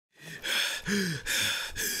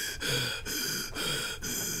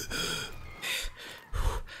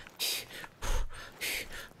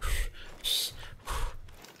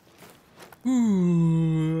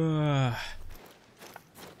Ooh.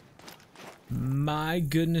 My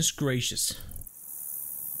goodness gracious.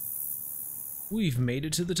 We've made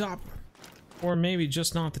it to the top. Or maybe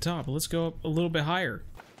just not the top. Let's go up a little bit higher.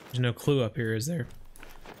 There's no clue up here, is there?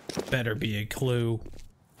 Better be a clue.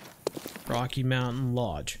 Rocky Mountain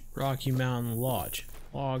Lodge. Rocky Mountain Lodge.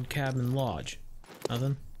 Log Cabin Lodge.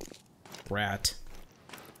 Nothing? Rat.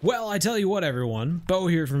 Well, I tell you what, everyone. Bo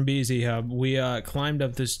here from BZ Hub. We climbed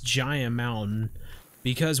up this giant mountain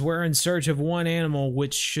because we're in search of one animal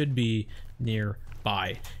which should be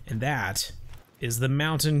nearby. And that is the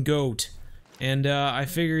mountain goat. And I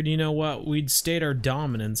figured, you know what, we'd state our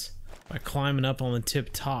dominance by climbing up on the tip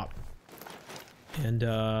top. And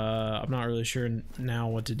I'm not really sure now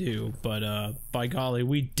what to do, but by golly,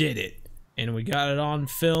 we did it. And we got it on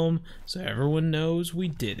film, so everyone knows we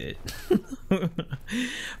did it.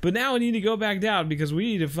 But now we need to go back down because we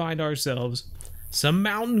need to find ourselves some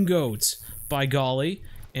mountain goats, by golly.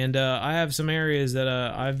 And I have some areas that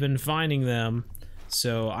I've been finding them,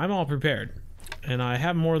 so I'm all prepared. And I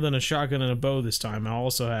have more than a shotgun and a bow this time. I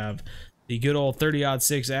also have the good old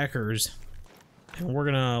 30-06 Eckers. And we're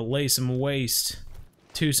gonna lay some waste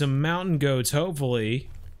to some mountain goats, hopefully,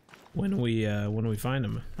 when we find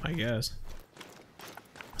them, I guess.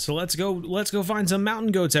 So let's go find some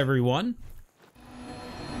mountain goats, everyone.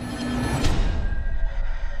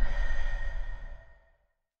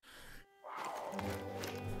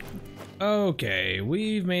 Okay,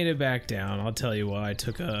 we've made it back down. I'll tell you what, I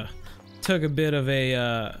took a bit of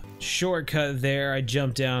a shortcut there. I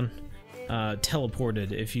jumped down,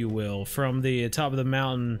 teleported, if you will, from the top of the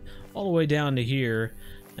mountain all the way down to here.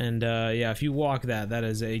 And yeah, if you walk that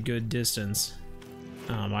is a good distance.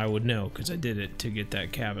 I would know because I did it to get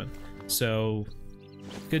that cabin. So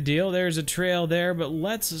good deal. There's a trail there, but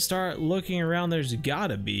let's start looking around. There's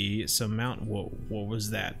gotta be some mountain. Whoa, what was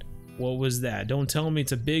that? What was that? Don't tell me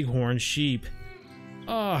it's a bighorn sheep.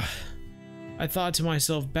 Ah. I thought to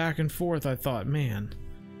myself back and forth, I thought, man,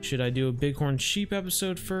 should I do a bighorn sheep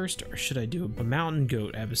episode first or should I do a mountain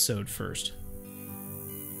goat episode first?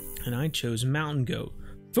 And I chose mountain goat.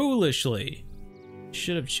 Foolishly!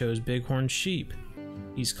 Should have chose bighorn sheep.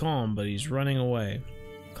 He's calm, but he's running away.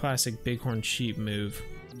 Classic bighorn sheep move.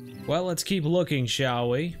 Well, let's keep looking, shall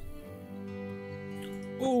we?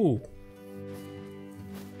 Ooh!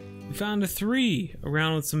 We found a 3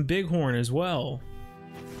 around with some bighorn as well.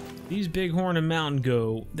 These bighorn and mountain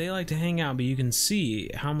goat, they like to hang out, but you can see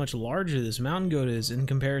how much larger this mountain goat is in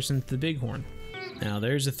comparison to the bighorn. Now,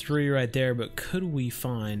 there's a 3 right there, but could we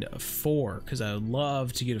find a 4? Because I would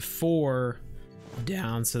love to get a 4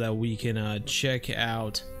 down so that we can check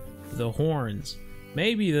out the horns.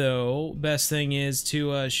 Maybe, though, best thing is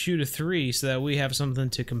to shoot a 3 so that we have something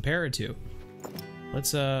to compare it to.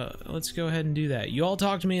 Let's go ahead and do that. You all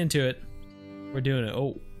talked me into it. We're doing it.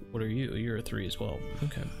 Oh, what are you? You're a 3 as well.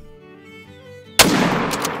 Okay.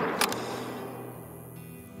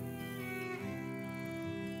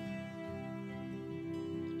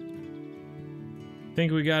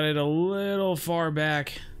 Think we got it a little far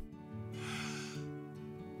back.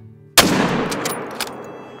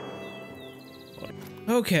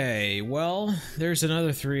 Okay, well, there's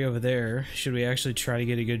another 3 over there. Should we actually try to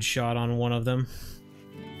get a good shot on one of them?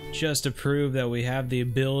 Just to prove that we have the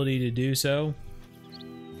ability to do so.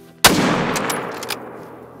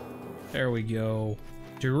 There we go.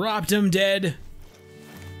 Dropped him dead.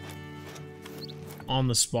 On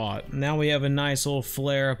the spot. Now we have a nice little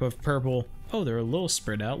flare up of purple. Oh, they're a little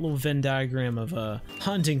spread out. Little Venn diagram of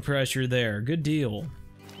hunting pressure there. Good deal.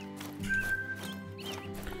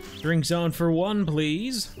 Drink zone for 1,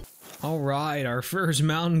 please. Alright, our first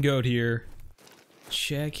mountain goat here.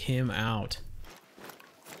 Check him out.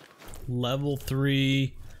 Level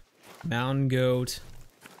 3 mountain goat.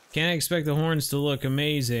 Can't expect the horns to look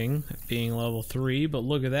amazing being level 3, but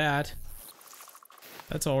look at that.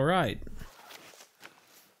 That's alright.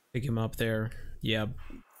 Pick him up there. Yeah,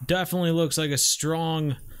 definitely looks like a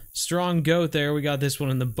strong goat there. We got this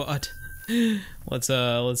one in the butt. Let's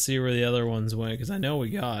see where the other ones went, because I know we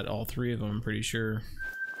got all 3 of them, I'm pretty sure.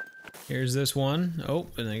 Here's this one. Oh,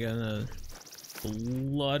 and I got a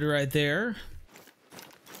blood right there.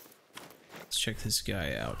 Let's check this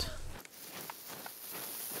guy out.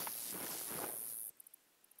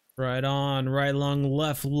 Right on, right lung,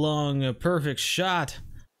 left lung, a perfect shot.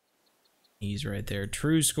 He's right there.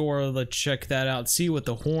 True score, let's check that out. See what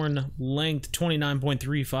the horn length,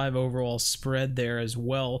 29.35 overall spread there as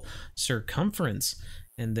well. Circumference,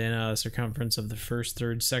 and then circumference of the first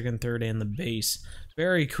third, second third, and the base.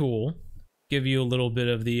 Very cool. Give you a little bit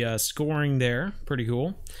of the scoring there. Pretty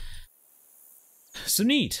cool. So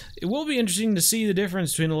neat. It will be interesting to see the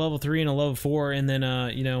difference between a level 3 and a level 4, and then,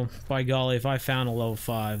 you know, by golly, if I found a level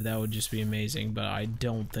 5, that would just be amazing, but I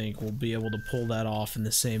don't think we'll be able to pull that off in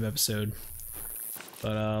the same episode.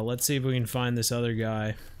 But, let's see if we can find this other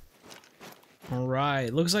guy.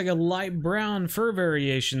 Alright, looks like a light brown fur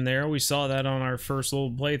variation there. We saw that on our first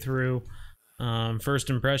little playthrough. First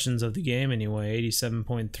impressions of the game anyway.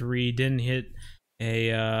 87.3. Didn't hit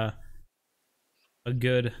a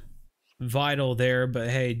good vital there, but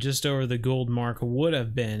hey, just over the gold mark would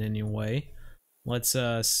have been anyway. Let's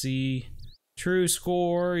see true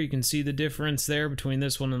score. You can see the difference there between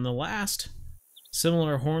this one and the last.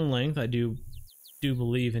 Similar horn length, I do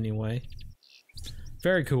believe anyway.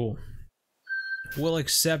 Very cool. We'll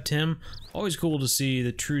accept him. Always cool to see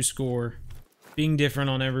the true score being different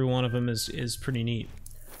on every one of them is pretty neat.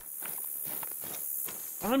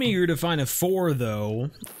 I'm eager to find a 4 though,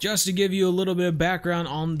 just to give you a little bit of background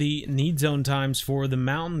on the need zone times for the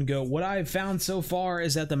mountain goat. What I've found so far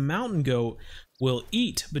is that the mountain goat will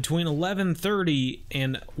eat between 11:30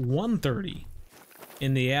 and 1:30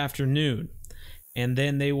 in the afternoon, and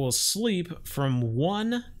then they will sleep from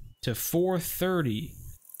 1 to 4:30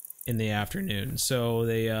 in the afternoon. So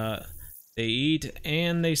they eat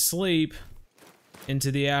and they sleep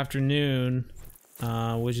into the afternoon,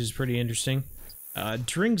 which is pretty interesting.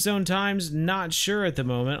 Drink zone times, not sure at the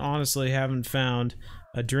moment. Honestly, haven't found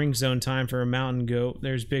a drink zone time for a mountain goat.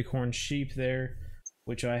 There's bighorn sheep there,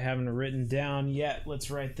 which I haven't written down yet.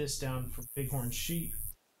 Let's write this down for bighorn sheep.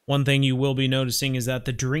 One thing you will be noticing is that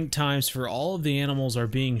the drink times for all of the animals are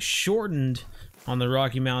being shortened on the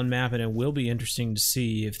Rocky Mountain map, and it will be interesting to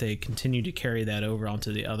see if they continue to carry that over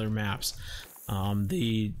onto the other maps.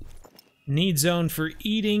 The need zone for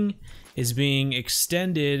eating is being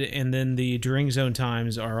extended, and then the drink zone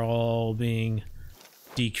times are all being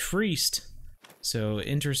decreased. So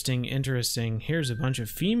interesting. Here's a bunch of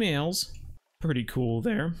females. Pretty cool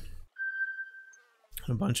there.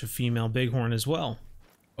 A bunch of female bighorn as well.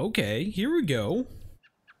 Okay, here we go.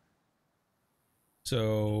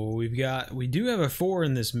 So we do have a 4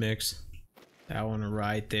 in this mix. That one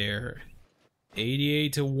right there.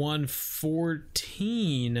 88 to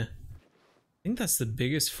 114. I think that's the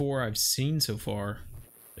biggest 4 I've seen so far.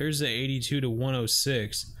 There's the 82 to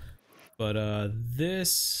 106. But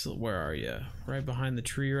this, where are you? Right behind the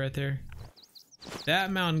tree right there.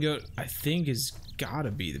 That mountain goat, I think, is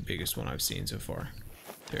gotta be the biggest one I've seen so far.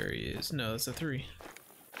 There he is. No, that's a 3.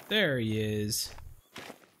 There he is.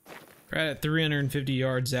 Right at 350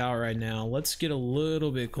 yards out right now. Let's get a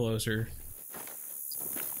little bit closer.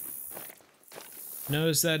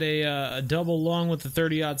 Notice that a double long with the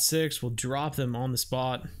 30-06 will drop them on the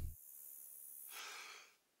spot.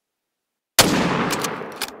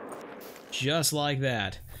 Just like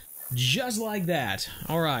that. Just like that.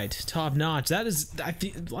 Alright, top notch. That is,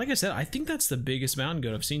 like I said, I think that's the biggest mountain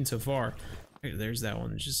goat I've seen so far. Hey, there's that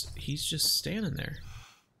one. He's just standing there.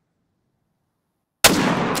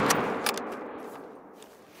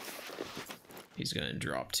 He's gonna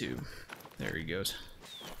drop too. There he goes.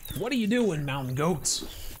 What are you doing, mountain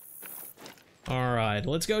goats? Alright,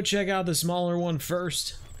 let's go check out the smaller one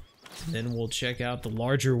first. And then we'll check out the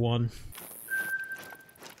larger one.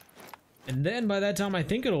 And then by that time, I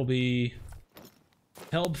think it'll be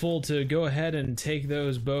helpful to go ahead and take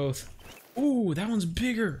those both. Ooh, that one's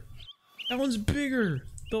bigger. That one's bigger.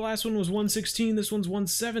 The last one was 116, this one's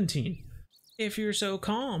 117. If you're so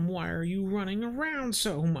calm, why are you running around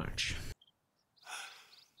so much?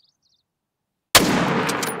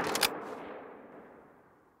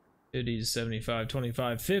 It is 75,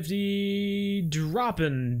 25, 50,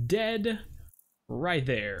 dropping dead right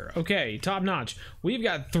there. Okay, top notch. We've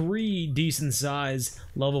got 3 decent size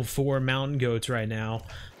level 4 mountain goats right now.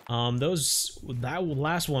 That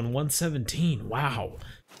last one, 117, wow.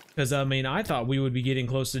 Because, I mean, I thought we would be getting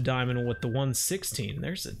close to diamond with the 116.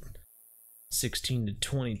 There's a 16 to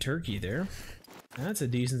 20 turkey there. That's a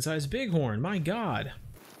decent sized bighorn, my god.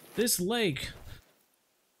 This lake,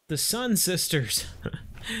 the Sun Sisters.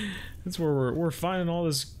 That's where we're finding all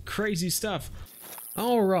this crazy stuff.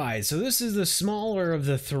 Alright, so this is the smaller of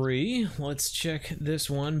the 3. Let's check this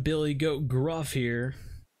one. Billy Goat Gruff here.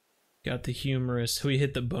 Got the humorous. We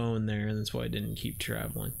hit the bone there, and that's why I didn't keep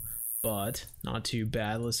traveling. But, not too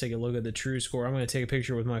bad. Let's take a look at the true score. I'm going to take a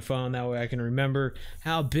picture with my phone. That way I can remember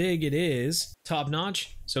how big it is. Top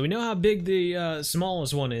notch. So we know how big the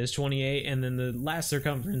smallest one is, 28, and then the last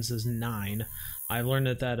circumference is 9. I've learned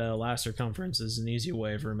that last circumference is an easy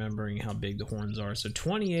way of remembering how big the horns are. So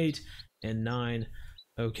 28 and 9.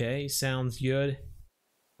 Okay, sounds good.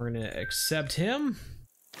 We're gonna accept him.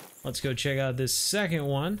 Let's go check out this second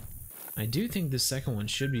one. I do think this second one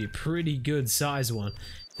should be a pretty good size one.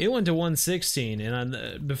 It went to 116,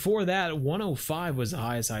 and before that, 105 was the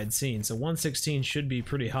highest I'd seen, so 116 should be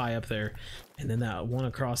pretty high up there. And then that one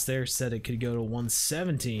across there said it could go to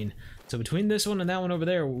 117. So between this one and that one over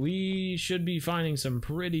there, we should be finding some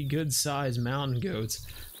pretty good sized mountain goats.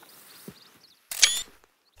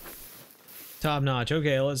 Top notch.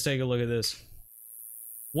 Okay, let's take a look at this.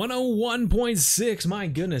 101.6, my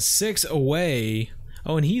goodness, 6 away.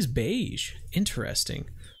 Oh, and he's beige. Interesting.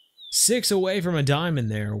 6 away from a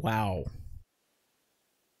diamond there. Wow.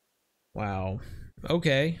 Wow.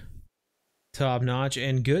 Okay. Top notch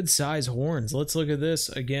and good size horns. Let's look at this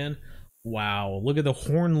again. Wow. Look at the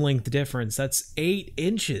horn length difference. That's 8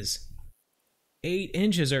 inches. 8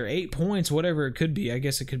 inches or 8 points, whatever it could be. I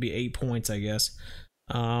guess it could be 8 points, I guess.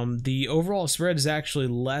 The overall spread is actually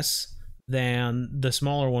less than the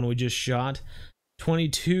smaller one we just shot.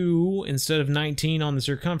 22 instead of 19 on the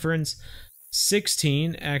circumference.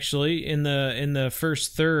 16 actually in the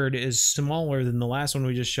first third is smaller than the last one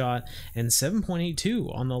we just shot, and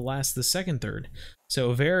 7.82 on the second third.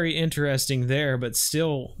 So very interesting there, but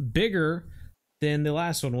still bigger than the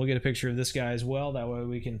last one. We'll get a picture of this guy as well, that way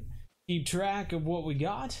we can keep track of what we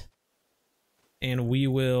got. And we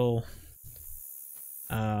will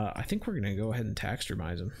I think we're gonna go ahead and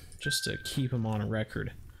taxidermize him just to keep him on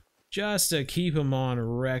record. Just to keep him on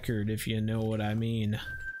record, if you know what I mean.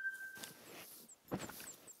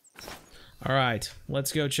 Alright,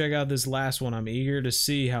 let's go check out this last one. I'm eager to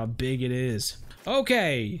see how big it is.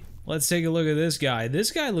 Okay, let's take a look at this guy.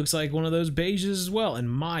 This guy looks like one of those beiges as well.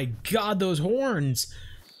 And my god, those horns!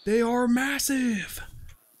 They are massive!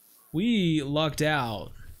 We lucked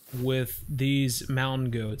out with these mountain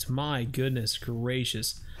goats. My goodness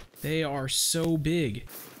gracious. They are so big.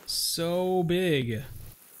 So big.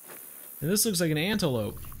 And this looks like an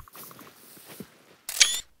antelope.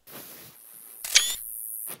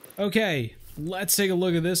 Okay, let's take a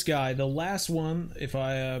look at this guy. The last one, if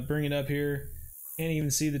I bring it up here, can't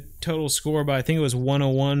even see the total score, but I think it was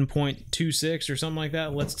 101.26 or something like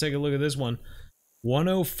that. Let's take a look at this one.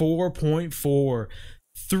 104.4.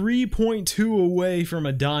 3.2 away from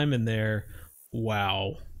a diamond there.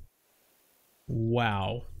 Wow.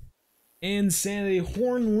 Wow. Insanity.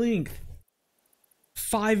 Horn length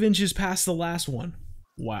 5 inches past the last one.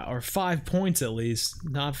 Wow. Or 5 points at least,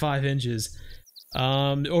 not 5 inches.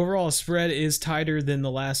 Overall spread is tighter than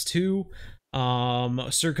the last two.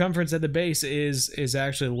 Circumference at the base is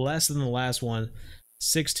actually less than the last one.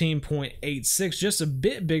 16.86, just a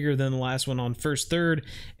bit bigger than the last one on first third,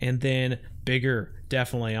 and then bigger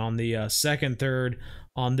definitely on the second third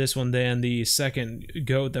on this one than the second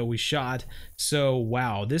goat that we shot. So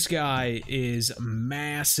wow, this guy is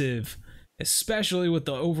massive, especially with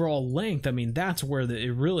the overall length. I mean, that's where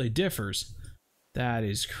it really differs. That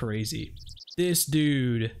is crazy. This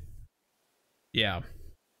dude, yeah,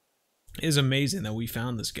 is amazing that we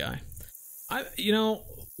found this guy. You know,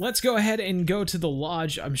 let's go ahead and go to the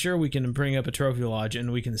lodge. I'm sure we can bring up a trophy lodge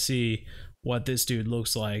and we can see what this dude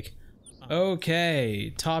looks like.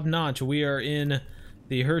 Okay, top notch. We are in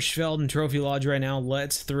the Hirschfelden Trophy Lodge right now.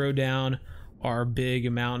 Let's throw down our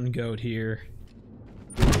big mountain goat here.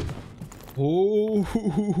 Oh,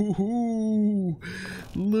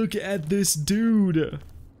 look at this dude.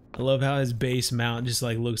 I love how his base mount just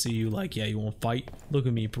like looks at you like, yeah, you won't fight? Look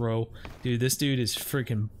at me, bro. Dude, this dude is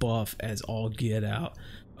freaking buff as all get out.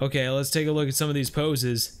 Okay, let's take a look at some of these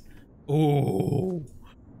poses. Oh,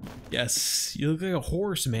 yes, you look like a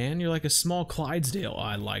horse, man. You're like a small Clydesdale.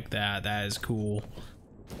 I like that. That is cool.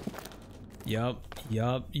 Yup,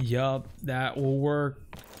 that will work.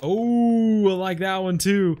 Oh, I like that one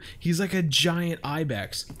too. He's like a giant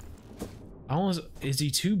ibex. Almost, is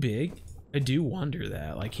he too big? I do wonder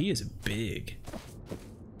that. Like, he is big.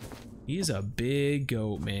 He is a big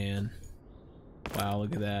goat, man. Wow,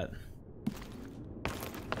 look at that.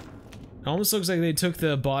 It almost looks like they took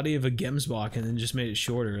the body of a Gemsbok and then just made it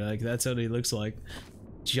shorter. Like, that's what he looks like.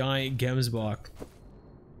 Giant Gemsbok.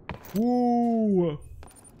 Whoa!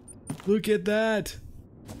 Look at that!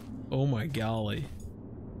 Oh my golly.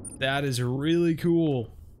 That is really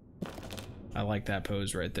cool. I like that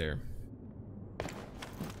pose right there.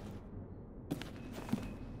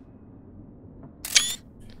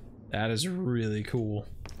 That is really cool.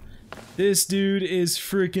 This dude is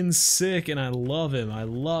freaking sick and I love him. I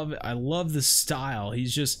love the style. He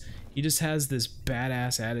just has this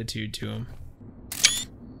badass attitude to him.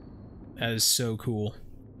 That is so cool.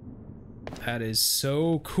 That is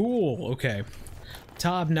so cool. Okay.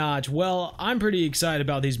 Top notch. Well, I'm pretty excited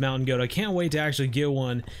about these mountain goat. I can't wait to actually get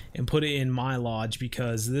one and put it in my lodge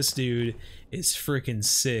because this dude is freaking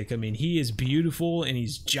sick. I mean, he is beautiful and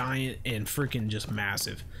he's giant and freaking just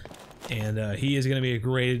massive. And he is going to be a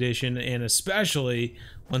great addition, and especially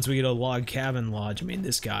once we get a log cabin lodge. I mean,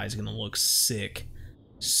 this guy is going to look sick.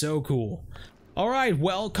 So cool. Alright,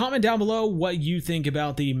 well, comment down below what you think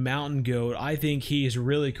about the mountain goat. I think he is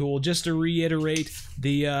really cool. Just to reiterate,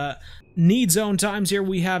 the need zone times here,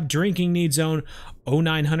 we have drinking need zone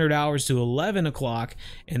 0900 hours to 11 o'clock,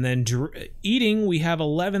 and then eating we have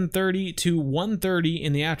 11:30 to 1:30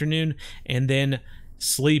 in the afternoon, and then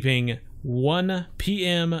sleeping 1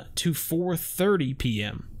 p.m. to 4:30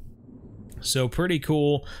 p.m. So pretty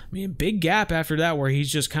cool. I mean, big gap after that where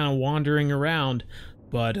he's just kind of wandering around,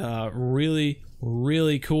 but really,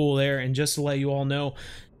 really cool there. And just to let you all know,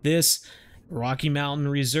 this Rocky Mountain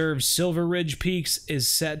Reserve Silver Ridge Peaks is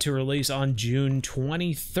set to release on June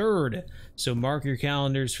 23rd. So mark your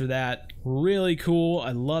calendars for that. Really cool.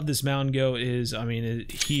 I love this mountain goat.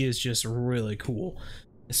 He is just really cool,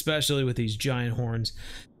 especially with these giant horns.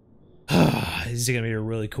 This is going to be a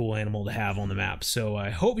really cool animal to have on the map. So I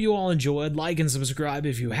hope you all enjoyed. Like and subscribe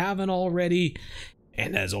if you haven't already.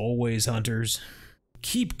 And as always, hunters,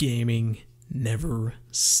 keep gaming, never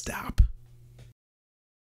stop.